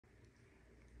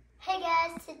Hey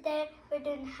guys, today we're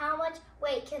doing how much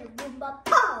weight can Roomba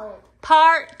pull?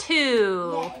 Part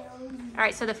 2. Yeah. All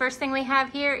right, so the first thing we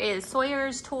have here is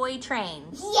Sawyer's toy train.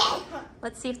 Yeah.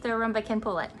 Let's see if the Roomba can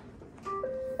pull it.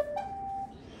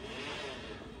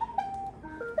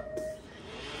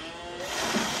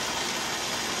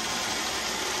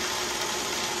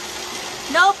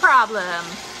 No problem.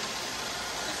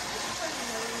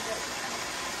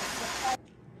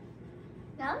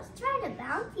 Now let's try the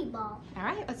bouncy ball. All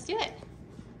right, let's do it.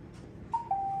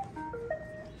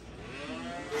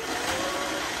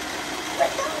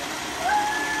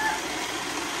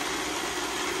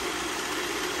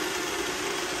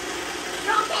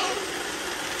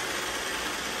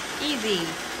 Easy.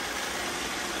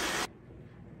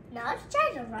 Now let's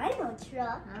try the Rhino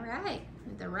Truck. All right,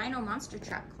 the Rhino Monster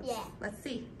Truck. Let's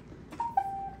see.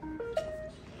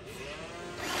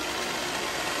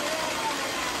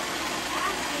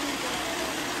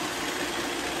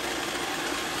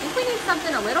 I think we need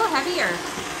something a little heavier.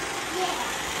 Yeah.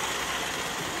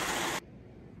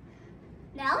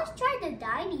 Now let's try the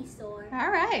Dinosaur.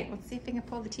 All right, let's see if we can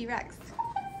pull the T-Rex.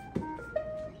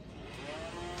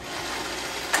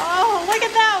 Oh, look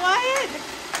at that, Wyatt!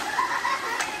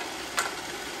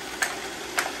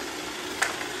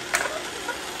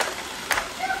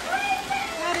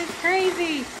 That is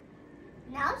crazy.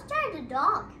 Now let's try the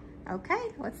dog.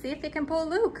 Okay, let's see if it can pull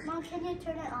Luke. Mom, can you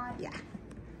turn it on? Yeah.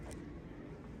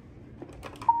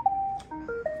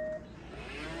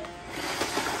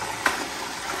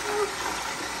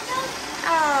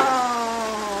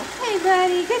 Oh, hey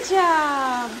buddy, good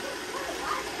job.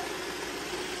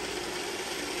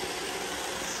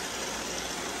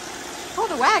 Pull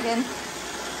the wagon.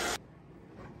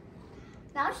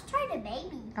 Now let's try the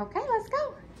baby. Okay, let's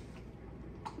go.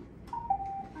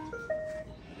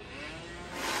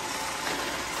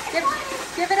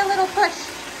 Give it a little push.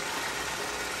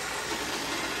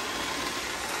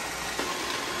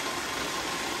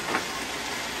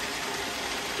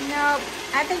 Nope,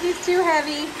 I think he's too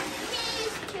heavy.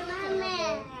 He's too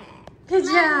heavy. Good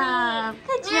job.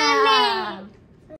 Good job.